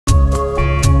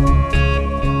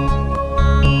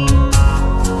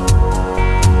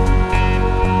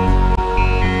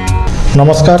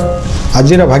नमस्कार।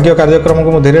 आजिर भाग्य कार्यक्रम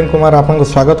को धीरेन्द्र कुमार आपको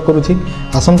स्वागत करुच्ची।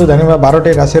 आसतु जाना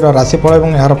 12टी राशि राशिफल और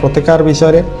यार प्रतिकार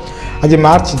विषय। आज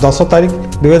मार्च 10 तारिख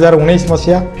 2019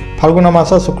 मसीहा फाल्गुन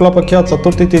मास शुक्लपक्ष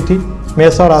चतुर्थी तिथि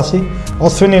मेष राशि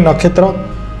अश्विनी नक्षत्र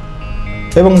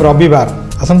एवं रविवार।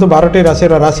 आसतु 12टी राशि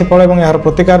राशिफल और यार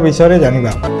प्रतिकार विषय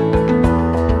जाना।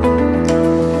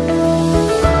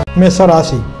 मेष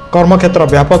राशि कर्मक्षेत्र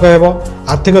व्यापक हेब,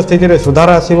 आर्थिक स्थिति रे सुधार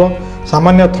आसिब,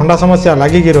 सामान्य ठंडा समस्या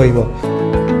लागिकी रहिबो।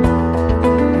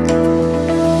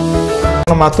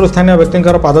 मातृस्थानीय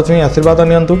व्यक्तिंकर पाद छुई आशीर्वाद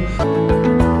नियंतु।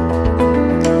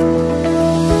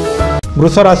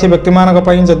 वृष राशि व्यक्ति मानक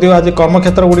पई जदिओ आज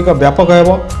कर्मक्षेत्र गुड़िक व्यापक हेब,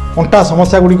 अंटा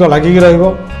समस्या गुड़िक लागिकी रहिबो।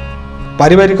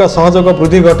 पारिवारिक सहयोग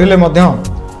वृद्धि घटिले मध्य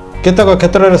केतक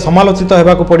क्षेत्र में समालोचित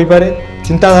हेबाकु पड़ी पारे।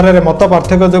 चिंताधारा रे मत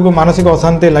पार्थक्य जोगु मानसिक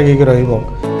अशांति लागिकी रहिबो।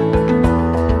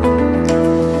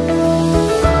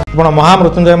 आपण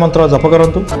महामृत्युंजय मंत्र जप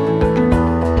करंतु।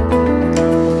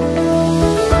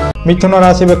 मिथुन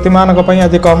राशि व्यक्ति मानक पई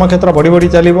आज कर्मक्षेत्र बढ़ी बढ़ी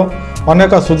चलिबो।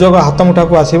 अनेक सुजोग हाथ मुठा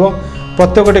को आसीबो।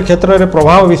 प्रत्येकटी क्षेत्र में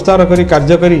प्रभाव विस्तार करी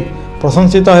कार्य करी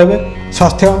प्रशंसित हेबे।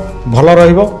 स्वास्थ्य भल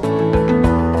रहिबो।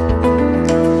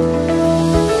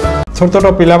 छोट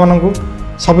छोट पिला मानकु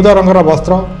सबुज रंगर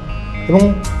वस्त्र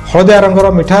एवं हलदिया रंगर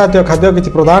मिठा जातीय खाद्य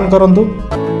किछि प्रदान करंतु।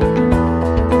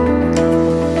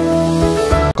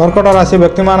 कर्कट राशि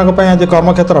व्यक्ति मानक पई आज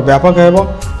कर्मक्षेत्र व्यापक हेब।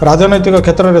 राजनैतिक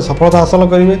क्षेत्र में सफलता हासिल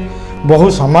करेंगे। बहु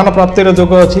सम्मान प्राप्तिर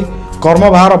जोग अच्छी।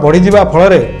 कर्मभार बढ़ी जावा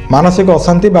फल मानसिक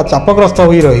अशांति बा चापग्रस्त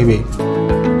हो रही।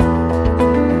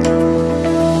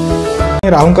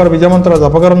 राहुंकर बीज मंत्र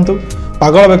जप करंतु।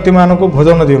 पागल व्यक्ति मानक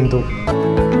भोजन दियंतु।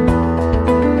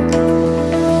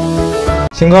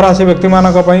 सिंह राशि व्यक्ति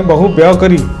मानक पई बहु व्यय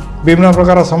करी विभिन्न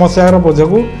प्रकार समस्या बोझ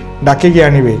को डाकिकी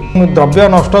आनिबे। द्रव्य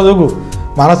नष्ट जोगु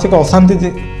मानसिक अशांति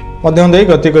मध्यम दे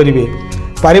गति करेंगे।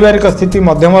 पारिवारिक स्थिति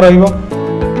मध्यम रहिबो।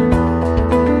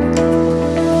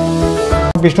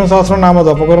 विष्णु सहस्र नाम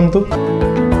जप करंतु।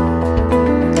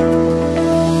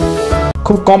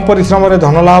 खूब कम परिश्रम रे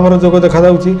धन लाभर जोग देखा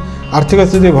जाउची। आर्थिक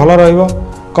स्थिति भल रहिबो।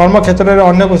 कर्म क्षेत्र में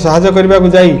अन्य को सहायता करने को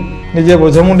जाई निजे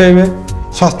बोझ मुंडेबे।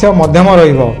 स्वास्थ्य मध्यम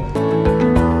रहिबो।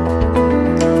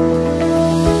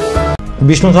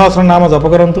 विष्णु सहस्र नाम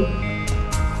जप करंतु।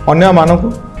 अन्य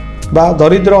मानकु बा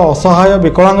दरिद्र असहाय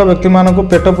विकलांग व्यक्ति मानक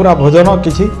पेट पूरा भोजन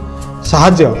किसी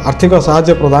साहाय्य आर्थिक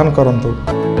साहाय्य प्रदान करंतु।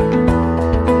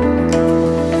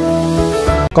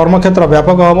 कर्मक्षेत्र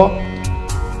व्यापक हब।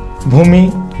 भूमि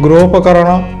गृहोपकरण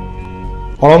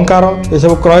अलंकार ये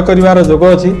सब क्रय करिवार जोग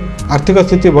अछि। आर्थिक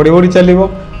स्थिति बढ़ी बढ़ी चलिबो।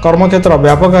 कर्मक्षेत्र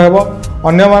व्यापक हेब।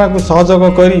 अन्य मानक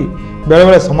सहयोग करी बेले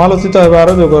बेले समालोचित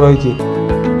हेबार जोग रहिछि।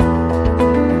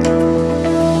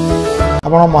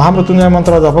 आपण महामृत्युंजय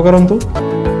मंत्र जप करंतु।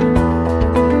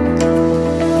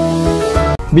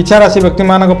 बिछा राशि व्यक्ति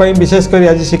मानक पई विशेषकर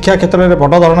आज शिक्षा क्षेत्र में बड़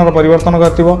धरण परिवर्तन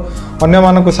घटिबो। अन्य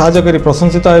मानक सहायता करी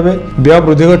प्रशंसित हेबे। व्यय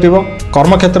वृद्धि घटिबो।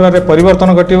 कर्म क्षेत्र में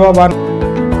परिवर्तन घटिबो।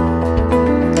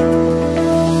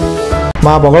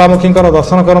 माँ बगलामुखी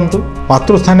दर्शन करंतु।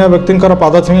 मातृस्थानीय व्यक्ति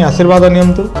पाद छुई आशीर्वाद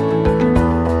नियंतु।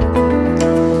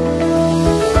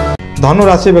 धनु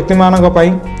राशि व्यक्ति मानक पई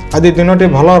आज दिनटी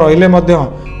भल रहिले मध्य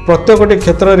प्रत्येकटी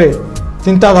क्षेत्र में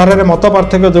चिंताधारा रे मत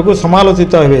पार्थक्य जोगु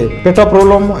समालोचित हेबे। पेट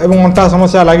प्रोब्लेम एवं अंटा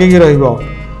समस्या लागिकी रहिबो।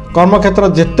 कर्मक्षेत्र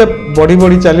जेते बढ़ी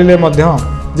बढ़ी चलिले मध्य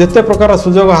जेते प्रकार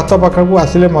सुजोग हाथ पाखकु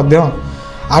आसिले मध्य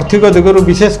आर्थिक दिगरु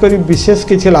विशेष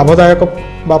किछि लाभदायक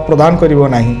बा प्रदान करिवो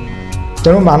नाही।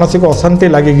 तेणु मानसिक अशांति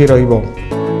लागिकी रहिबो।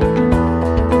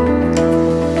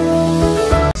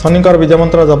 शनिकर बीज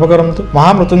मंत्र जप करंतु।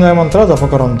 महामृत्युंजय मंत्र जप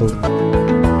करंतु।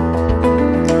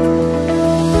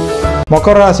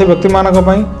 मकर राशि व्यक्ति मानक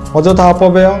पई अजथा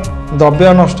अपव्यय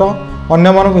द्रव्य नष्ट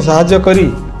अन्य मानक सहायता करी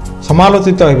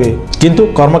समालोचित हेबे। किंतु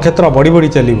कर्मक्षेत्र बढ़ी बढ़ी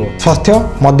चलिबो। स्वास्थ्य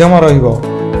मध्यम रहिबो।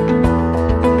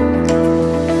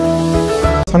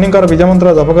 शनिकर बीज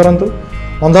मंत्र जप करंतु।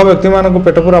 अंध व्यक्ति मानक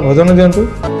पेट पूरा भोजन दियंतु।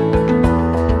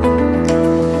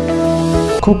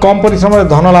 खूब कम परिश्रम रे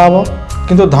धन लाभ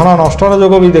किंतु धन नष्टर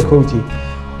जोग भी देखौची।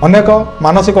 अनेक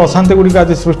मानसिक अशांति गुड़िक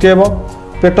आज सृष्टि हेबो।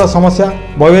 पेट समस्या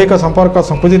वैवाहिक संपर्क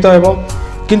संकुचित हेबो।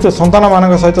 किंतु संतान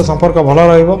मानक सहित संपर्क भल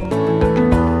रहिबो।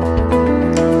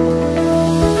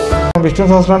 विष्णु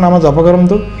सहस्र नाम जप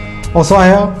करंतु।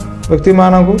 असहाय व्यक्ति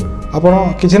मानकु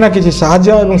आपण किछि ना किछि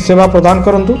सहायता एवं सेवा प्रदान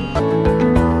करंतु।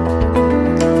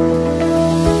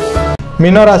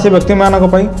 मीन राशि व्यक्ति मानक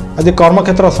पई आज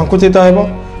कर्मक्षेत्र संकुचित हेबो।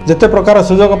 जेते प्रकार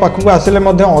सुजोग पाखकु आसिले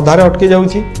मध्य अधारे अटकी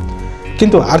जाउछि।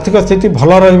 किंतु आर्थिक स्थिति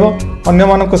भल रहिबो। अन्य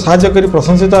मानक सहायता करी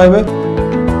प्रशंसित हेबे।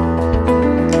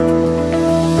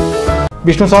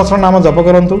 विष्णु सहस्र नाम जप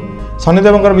करंतु।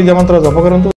 शनिदेवंकर बीज मंत्र जप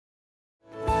करंतु।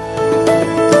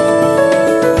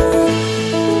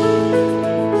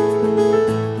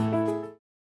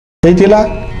 ହେଇଥିଲା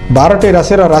 12ଟି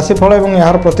ରାଶିର राशिफल और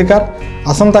यार प्रतिकार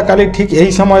आसंता काली ठीक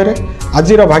यही समय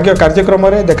आजिर भाग्य कार्यक्रम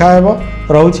देखाहेब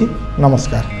रहुछि।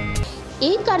 नमस्कार।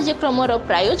 कार्यक्रम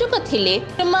प्रायोजक थिले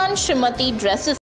श्रीमान श्रीमती ड्रेसेस